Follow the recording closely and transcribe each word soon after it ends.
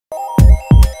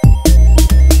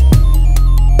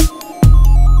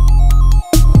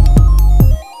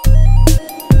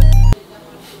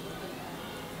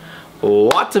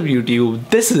What's up YouTube,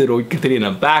 this is Rohit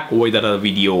back with another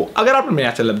video. अगर आपने मेरा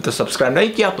चैनल तो सब्सक्राइब नहीं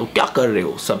किया तो क्या कर रहे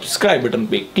हो, सब्सक्राइब बटन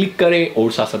पे क्लिक करें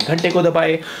और साथ साथ घंटे को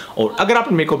दबाएं। और अगर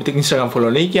आपने मेरे को अभी तक इंस्टाग्राम फॉलो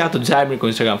नहीं किया तो जाए मेरे को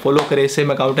इंस्टाग्राम फॉलो करें,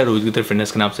 सेम अकाउंट है रोहित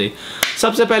फिटनेस के नाम से।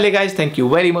 सबसे पहले guys thank you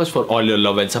very much for all your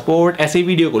love and support. ऐसे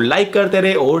वीडियो को लाइक करते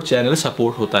रहे और चैनल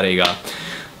सपोर्ट होता रहेगा।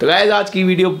 तो गाइस आज की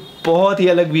वीडियो बहुत ही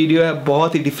अलग वीडियो है,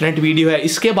 बहुत ही डिफरेंट वीडियो है।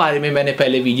 इसके बारे में मैंने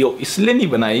पहले वीडियो इसलिए नहीं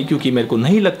बनाई क्योंकि मेरे को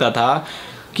नहीं लगता था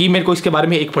कि मेरे को इसके बारे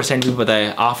में 1% भी पता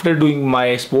है। After doing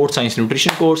my sports science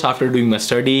nutrition course, after doing my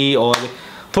study और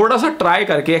थोड़ा सा ट्राई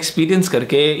करके एक्सपीरियंस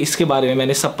करके इसके बारे में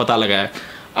मैंने सब पता लगाया।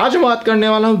 आज मैं बात करने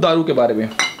वाला हूँ दारू के बारे में।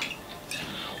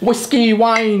 व्हिस्की,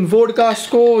 वाइन, वोडका,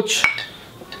 स्कॉच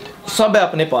सब है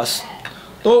अपने पास।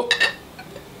 तो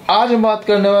आज मैं बात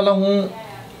करने वाला हूँ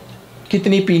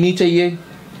कितनी पीनी चाहिए,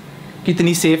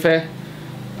 कितनी सेफ है,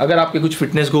 अगर आपके कुछ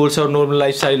फिटनेस गोल्स है और नॉर्मल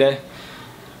लाइफस्टाइल है।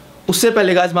 उससे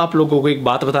पहले गाइस मैं आप लोगों को एक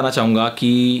बात बताना चाहूँगा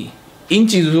कि इन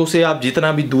चीज़ों से आप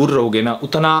जितना भी दूर रहोगे ना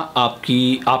उतना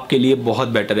आपके लिए बहुत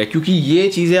बेटर है, क्योंकि ये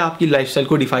चीज़ें आपकी लाइफस्टाइल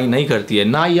को डिफाइन नहीं करती है,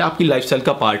 ना ये आपकी लाइफस्टाइल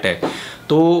का पार्ट है।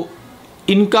 तो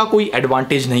इनका कोई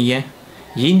एडवांटेज नहीं है,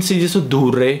 ये इन चीज़ों से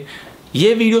दूर रहे।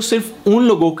 ये वीडियो सिर्फ उन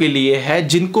लोगों के लिए है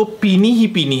जिनको पीनी ही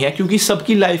पीनी है, क्योंकि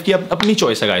सबकी लाइफ की अपनी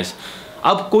चॉइस है गाइस।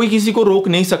 अब कोई किसी को रोक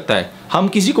नहीं सकता है, हम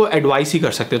किसी को एडवाइस ही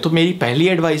कर सकते हैं। तो मेरी पहली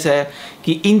एडवाइस है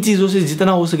कि इन चीज़ों से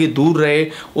जितना हो सके दूर रहे।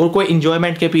 और कोई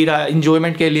इंजॉयमेंट के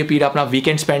लिए पी रहा, अपना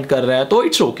वीकेंड स्पेंड कर रहा है तो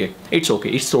it's okay,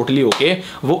 it's totally okay,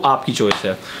 वो आपकी चॉइस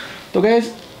है। तो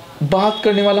गाइस बात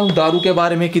करने वाला हूँ दारू के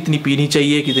बारे में, कितनी पीनी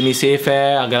चाहिए, कितनी सेफ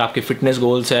है, अगर आपके फिटनेस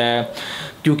गोल्स है,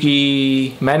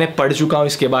 क्योंकि मैंने पढ़ चुका हूँ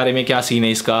इसके बारे में क्या सीन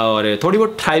है इसका, और थोड़ी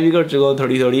बहुत ट्राई भी कर चुका हूँ,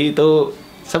 थोड़ी तो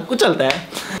सब कुछ चलता है।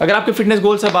 अगर आपके फिटनेस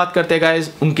गोल से बात करते हैं गाइस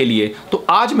उनके लिए, तो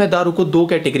आज मैं दारू को 2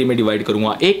 कैटेगरी में डिवाइड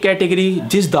करूंगा। एक कैटेगरी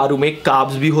जिस दारू में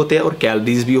कार्ब्स भी होते हैं और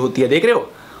कैलोरीज भी होती है, देख रहे हो,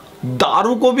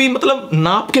 दारू को भी मतलब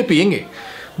नाप के पिएंगे।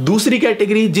 दूसरी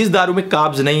कैटेगरी जिस दारू में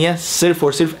कार्ब्स नहीं है, सिर्फ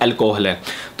और सिर्फ अल्कोहल है।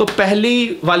 तो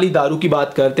पहली वाली दारू की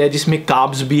बात करते हैं जिसमें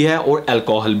कार्ब्स भी है और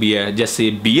अल्कोहल भी है, जैसे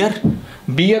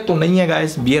बियर तो नहीं है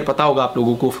गाइस। बियर पता होगा आप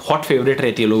लोगों को, हॉट फेवरेट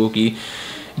रहती है लोगों की।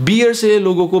 बियर से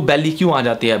लोगों को बेली क्यों आ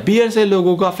जाती है, बियर से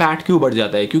लोगों का फैट क्यों बढ़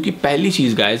जाता है? क्योंकि पहली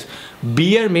चीज़ गाइस,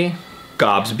 बियर में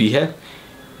कार्ब्स भी है,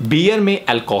 बियर में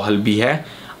अल्कोहल भी है।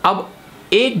 अब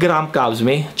 1 ग्राम कार्ब्स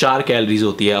में 4 कैलोरीज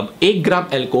होती है, अब 1 ग्राम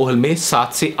अल्कोहल में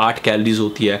 7 से 8 कैलोरीज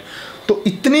होती है। तो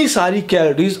इतनी सारी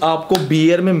कैलोरीज आपको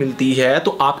बियर में मिलती है,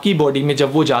 तो आपकी बॉडी में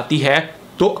जब वो जाती है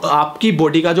तो आपकी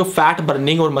बॉडी का जो फैट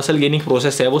बर्निंग और मसल गेनिंग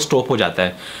प्रोसेस है वो स्टॉप हो जाता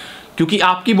है। क्योंकि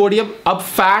आपकी बॉडी अब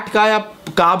फैट का या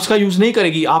कार्ब्स का यूज नहीं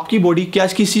करेगी, आपकी बॉडी क्या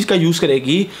किस चीज का यूज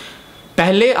करेगी,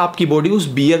 पहले आपकी बॉडी उस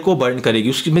बियर को बर्न करेगी,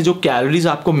 उसमें जो कैलोरीज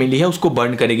आपको मिली है उसको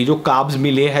बर्न करेगी, जो कार्ब्स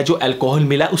मिले हैं, जो अल्कोहल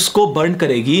मिला है उसको बर्न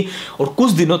करेगी। और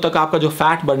कुछ दिनों तक आपका जो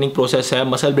फैट बर्निंग प्रोसेस है,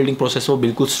 मसल बिल्डिंग प्रोसेस, वो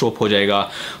बिल्कुल स्टॉप हो जाएगा।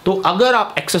 तो अगर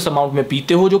आप एक्सेस अमाउंट में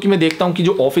पीते हो, जो कि मैं देखता हूँ कि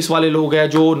जो ऑफिस वाले लोग हैं,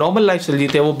 जो नॉर्मल लाइफ स्टाइल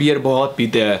जीते हैं, वो बियर बहुत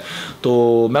पीते हैं,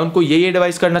 तो मैं उनको यही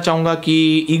एडवाइस करना चाहूँगा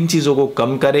कि इन चीज़ों को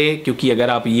कम करें। क्योंकि अगर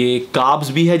आप ये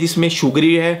कार्ब्स भी है जिसमें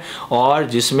शुगरी है और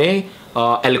जिसमें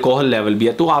अल्कोहल लेवल भी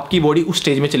है, तो आपकी बॉडी उस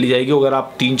स्टेज में चली जाएगी। अगर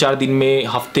आप 3-4 दिन में,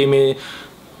 हफ्ते में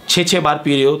 6-6 बार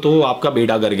पी रहे हो तो आपका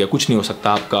बेड़ा गर गया, कुछ नहीं हो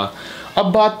सकता आपका।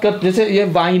 अब बात कर, जैसे ये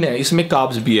वाइन है, इसमें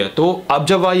कार्ब्स भी है, तो अब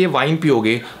जब ये वाइन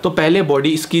पियोगे तो पहले बॉडी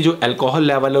इसकी जो अल्कोहल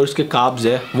लेवल है और इसके कार्ब्स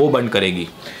है वो बर्न करेगी।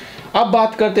 अब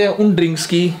बात करते हैं उन ड्रिंक्स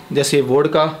की, जैसे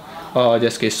वोडका,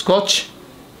 जैसे स्कॉच,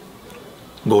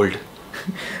 गोल्ड।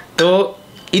 तो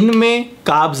इनमें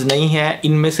कार्ब्स नहीं है,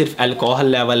 इनमें सिर्फ अल्कोहल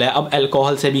लेवल है। अब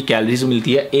अल्कोहल से भी कैलोरीज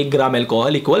मिलती है, 1 ग्राम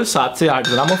अल्कोहल इक्वल 7 से 8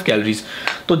 ग्राम ऑफ कैलोरीज।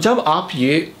 तो जब आप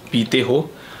ये पीते हो,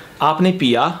 आपने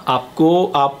पिया,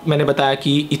 मैंने बताया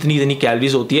कि इतनी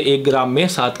कैलोरीज होती है, 1 ग्राम में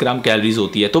 7 ग्राम कैलोरीज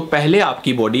होती है। तो पहले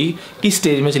आपकी बॉडी किस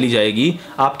स्टेज में चली जाएगी,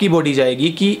 आपकी बॉडी जाएगी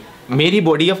कि मेरी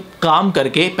बॉडी अब काम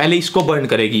करके पहले इसको बर्न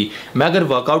करेगी। मैं अगर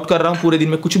वर्कआउट कर रहा हूँ, पूरे दिन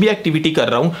में कुछ भी एक्टिविटी कर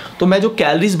रहा हूँ, तो मैं जो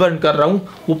कैलोरीज बर्न कर रहा हूँ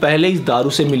वो पहले इस दारू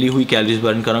से मिली हुई कैलोरीज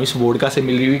बर्न कर रहा हूँ, इस वोडका से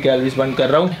मिली हुई कैलोरीज बर्न कर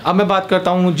रहा हूँ। अब मैं बात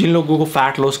करता हूँ जिन लोगों को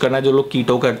फैट लॉस करना है, जो लोग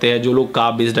कीटो करते हैं, जो लोग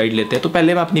कार्ब बेस्ड डाइट लेते हैं। तो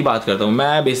पहले मैं अपनी बात करता हूँ,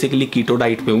 मैं बेसिकली कीटो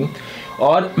डाइट पे हूँ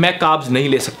और मैं कार्ब्स नहीं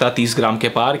ले सकता 30 ग्राम के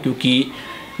पार, क्योंकि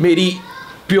मेरी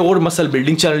प्योर मसल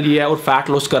बिल्डिंग चल रही है और फैट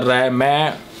लॉस कर रहा है।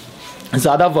 मैं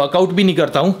ज़्यादा वर्कआउट भी नहीं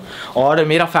करता हूँ और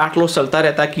मेरा फैट लॉस चलता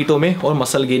रहता है कीटो में, और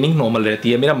मसल गेनिंग नॉर्मल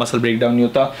रहती है, मेरा मसल ब्रेकडाउन नहीं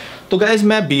होता। तो गाइस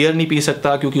मैं बियर नहीं पी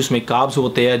सकता क्योंकि उसमें कार्ब्स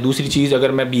होते हैं। दूसरी चीज़,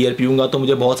 अगर मैं बियर पीऊँगा तो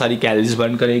मुझे बहुत सारी कैलोरीज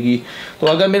बर्न करेगी। तो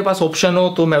अगर मेरे पास ऑप्शन हो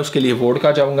तो मैं उसके लिए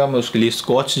वोडका जाऊँगा, मैं उसके लिए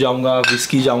स्कॉच जाऊँगा,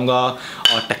 विस्की जाऊँगा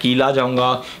और टकीला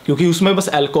जाऊँगा, क्योंकि उसमें बस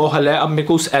अल्कोहल है। अब मेरे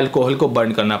को उस अल्कोहल को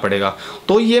बर्न करना पड़ेगा।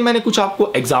 तो ये मैंने कुछ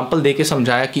आपको एग्जाम्पल दे के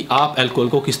समझाया कि आप अल्कोहल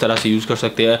को किस तरह से यूज़ कर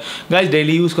सकते हैं। गाइस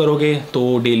डेली यूज़ करोगे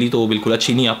तो डेली तो बिल्कुल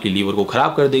अच्छी नहीं, आपके लीवर को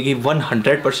ख़राब कर देगी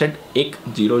 100%,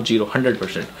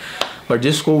 100%। बट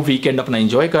जिसको वीकेंड अपना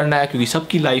एंजॉय करना है, क्योंकि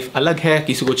सबकी लाइफ अलग है,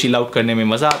 किसी को चिल आउट करने में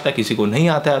मज़ा आता है, किसी को नहीं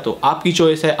आता है, तो आपकी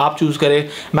चॉइस है, आप चूज़ करें।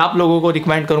 मैं आप लोगों को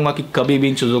रिकमेंड करूँगा कि कभी भी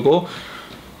इन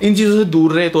चीज़ों से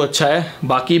दूर रहे तो अच्छा है।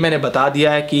 बाकी मैंने बता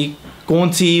दिया है कि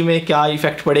कौन सी में क्या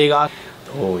इफ़ेक्ट पड़ेगा।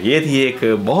 तो ये थी एक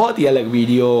बहुत ही अलग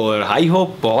वीडियो और आई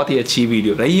होप बहुत ही अच्छी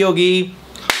वीडियो रही होगी।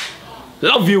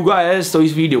 Love you guys. तो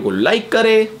इस वीडियो को लाइक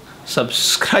करें,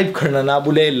 सब्सक्राइब करना ना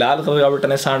भूले, लाल कलर का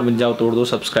बटन है, सांड बन जाओ तोड़ दो,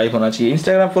 सब्सक्राइब होना चाहिए।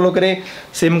 इंस्टाग्राम फॉलो करें,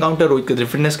 सेम काउंटर रोहित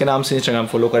फिटनेस के नाम से इंस्टाग्राम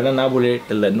फॉलो करना ना भूले।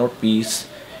 Till then not piece.